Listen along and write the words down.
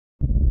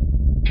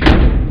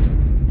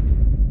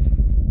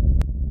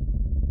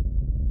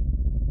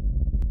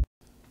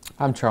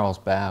I'm Charles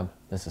Babb.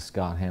 This is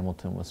Scott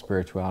Hamilton with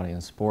Spirituality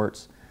and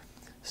Sports.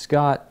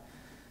 Scott,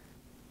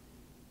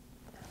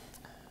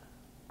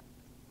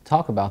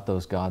 talk about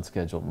those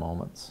God-scheduled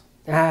moments.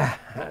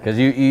 Because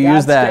you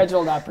use that.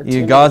 God-scheduled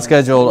opportunities.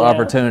 God-scheduled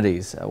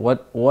opportunities.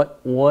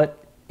 What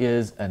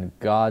is a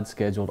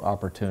God-scheduled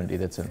opportunity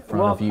that's in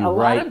front of you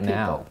right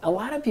now? A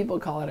lot of people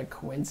call it a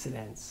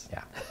coincidence.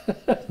 Yeah,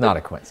 it's not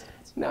a coincidence.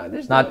 No,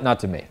 there's not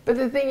to me. But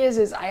the thing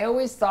is I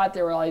always thought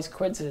there were all these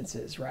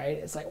coincidences, right?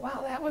 It's like,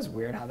 wow, that was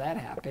weird how that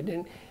happened.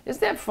 And isn't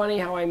that funny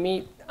how I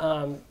meet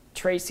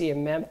Tracy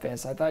in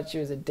Memphis? I thought she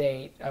was a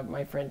date of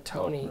my friend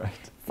Tony. Right.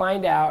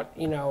 Find out,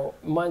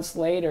 months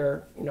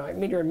later, I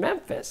meet her in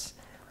Memphis.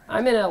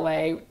 I'm in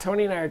LA.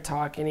 Tony and I are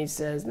talking. He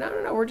says,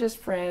 no, we're just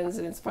friends.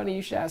 And it's funny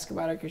you should ask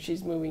about her because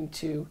she's moving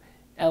to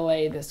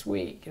LA this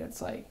week. And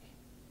it's like,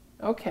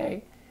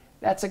 okay,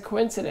 that's a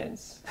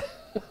coincidence.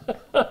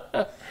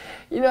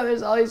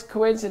 There's all these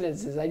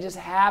coincidences. You just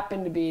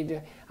happen to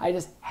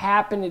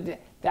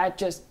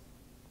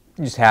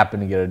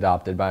get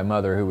adopted by a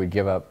mother who would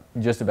give up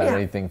just about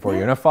anything for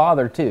you, and a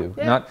father too.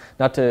 Yeah.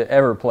 Not to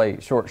ever play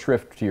short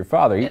shrift to your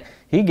father.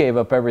 He gave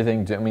up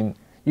everything to. I mean,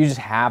 you just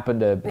happened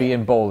to be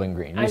in Bowling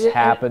Green. You just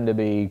happened to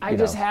be. I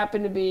just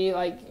happened to be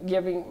like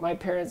giving my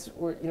parents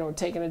were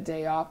taking a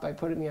day off by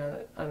putting me on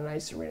an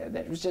ice arena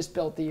that was just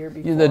built the year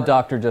before. The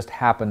doctor just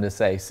happened to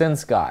say, "Send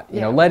Scott.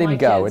 Let him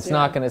go. It's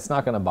not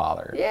gonna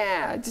bother."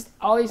 Yeah, just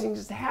all these things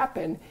just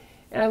happen.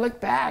 And I look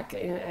back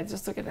and I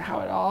just look at how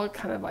it all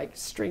kind of like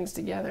strings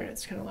together, and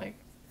it's kind of like,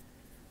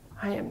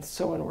 I am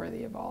so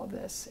unworthy of all of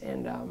this.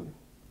 And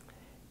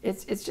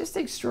it's just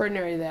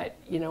extraordinary that,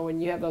 when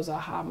you have those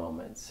aha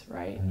moments,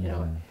 right?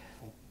 Mm-hmm.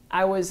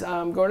 I was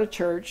going to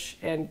church,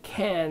 and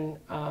Ken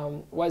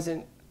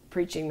wasn't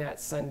preaching that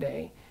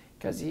Sunday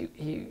because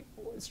he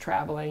was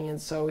traveling, and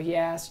so he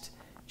asked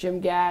Jim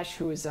Gash,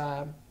 who was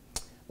a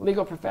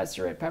legal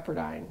professor at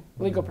Pepperdine,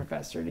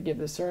 professor, to give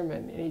the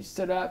sermon. And he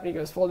stood up and he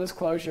goes, full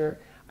disclosure,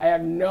 I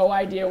have no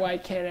idea why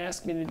Ken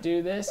asked me to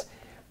do this.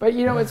 But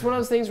it's one of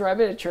those things where I've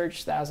been to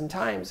church 1,000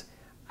 times.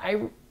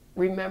 I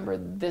remember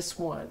this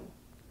one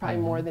probably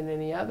more than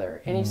any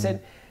other. And he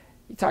said,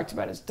 he talked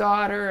about his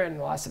daughter and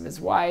the loss of his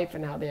wife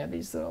and how they have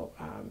these little,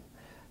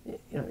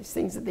 these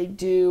things that they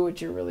do,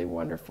 which are really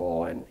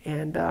wonderful.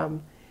 And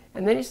then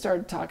he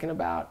started talking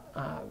about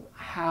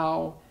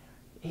how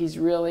he's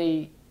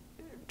really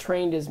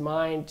trained his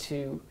mind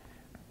to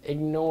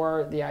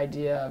ignore the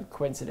idea of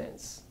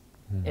coincidence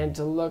and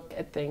to look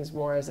at things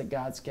more as a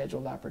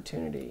God-scheduled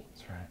opportunity.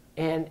 That's right.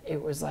 And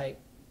it was like,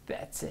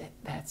 that's it.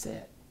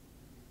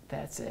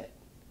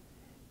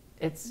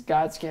 It's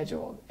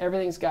God-scheduled.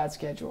 Everything's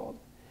God-scheduled.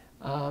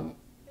 And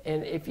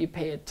if you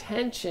pay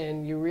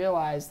attention, you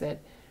realize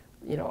that,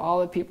 all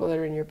the people that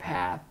are in your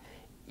path,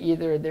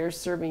 either they're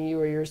serving you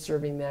or you're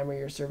serving them or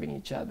you're serving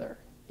each other.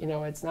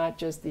 It's not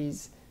just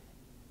these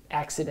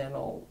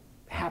accidental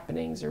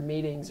happenings or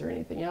meetings or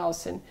anything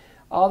else. And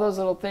all those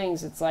little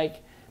things, it's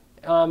like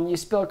you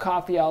spill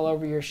coffee all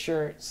over your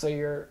shirt, so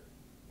you're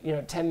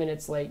 10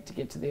 minutes late to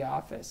get to the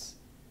office.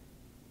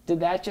 Did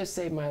that just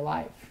save my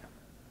life?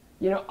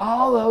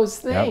 All those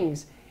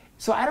things. Yep.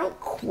 So I don't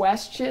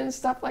question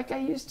stuff like I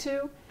used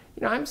to.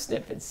 I'm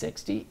sniffing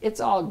 60. It's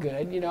all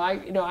good.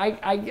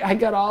 I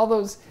got all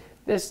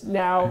this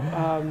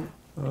now,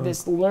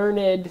 this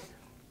learned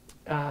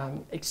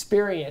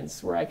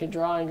experience where I can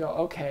draw and go,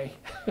 okay.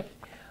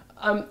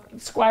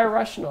 Squire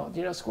Rushnell, do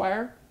you know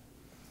Squire?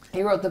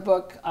 He wrote the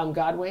book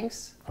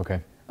Okay.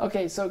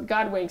 Okay, so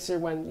God winks are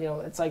when,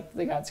 it's like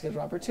the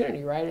God-scheduled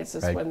opportunity, right? It's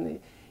just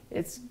when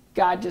it's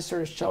God just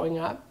sort of showing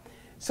up.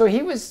 So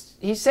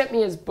he sent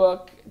me his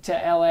book to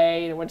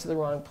LA, and it went to the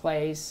wrong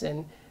place,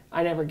 and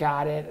I never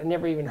got it. I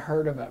never even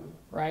heard of him,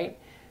 right?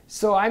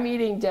 So I'm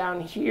eating down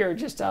here,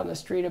 just down the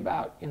street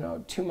about,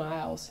 2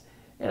 miles,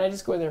 and I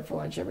just go in there for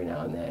lunch every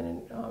now and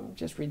then and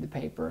just read the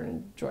paper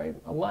and enjoy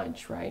a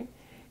lunch, right?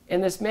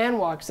 And this man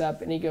walks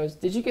up and he goes,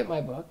 "Did you get my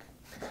book?"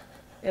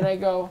 And I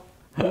go,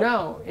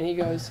 "No." And he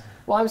goes,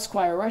 "Well, I'm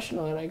Squire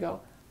Rushnell." And I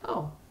go,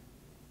 "Oh,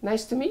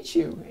 nice to meet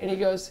you." And he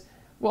goes,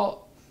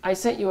 "Well, I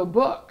sent you a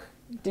book.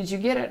 Did you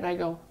get it?" And I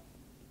go,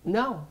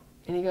 "No."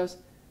 And he goes,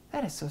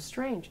 "That is so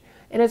strange."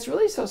 And it's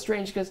really so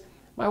strange because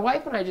my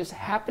wife and I just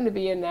happened to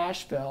be in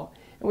Nashville,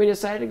 and we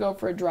decided to go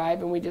for a drive,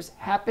 and we just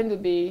happened to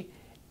be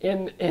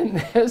in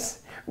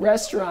this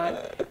restaurant,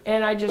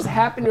 and I just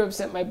happened to have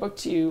sent my book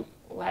to you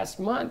last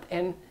month,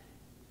 and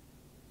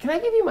can I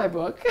give you my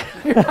book?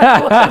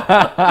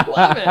 I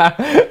love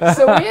it.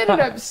 So we ended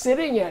up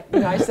sitting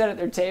I sat at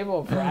their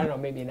table for, I don't know,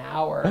 maybe an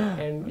hour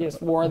and just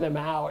wore them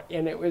out.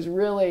 And it was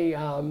really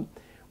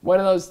one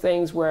of those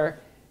things where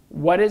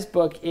what his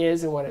book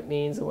is and what it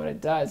means and what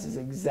it does is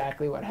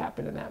exactly what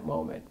happened in that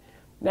moment.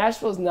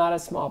 Nashville is not a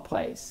small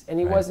place, and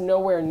he was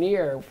nowhere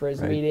near for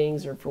his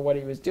meetings or for what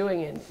he was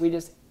doing, and we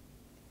just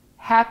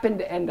happened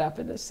to end up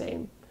in the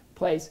same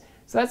place.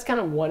 So that's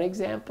kind of one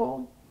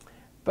example.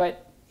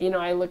 But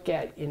I look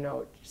at,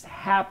 just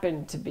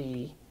happened to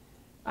be,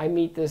 I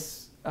meet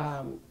this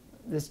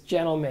this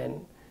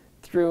gentleman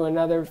through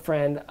another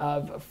friend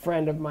of a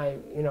friend of my,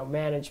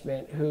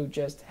 management, who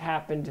just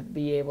happened to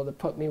be able to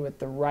put me with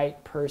the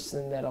right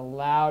person that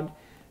allowed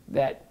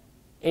that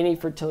any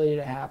fertility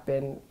to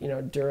happen,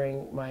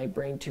 during my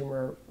brain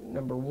tumor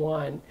number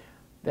 1,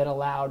 that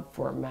allowed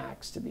for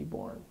Max to be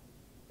born.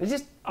 It's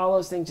just all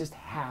those things just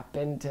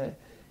happened to,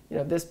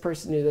 this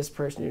person knew this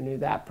person who knew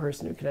that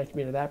person who connected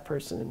me to that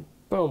person, and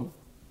boom.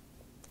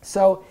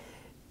 So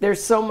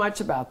there's so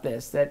much about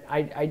this that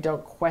I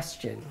don't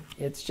question.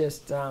 It's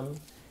just, and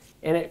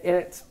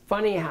it's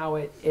funny how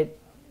it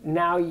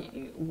now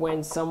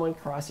when someone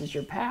crosses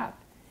your path,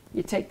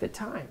 you take the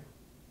time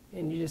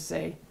and you just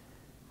say,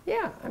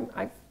 yeah,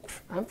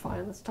 I'm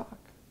fine. Let's talk.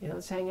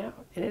 Let's hang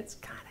out. And it's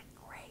kind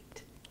of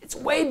great. It's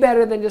way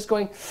better than just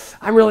going,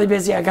 I'm really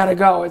busy, I gotta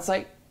go. It's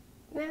like,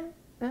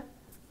 nah,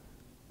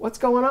 what's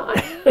going on?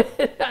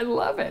 I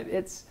love it.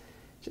 It's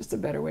just a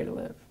better way to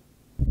live.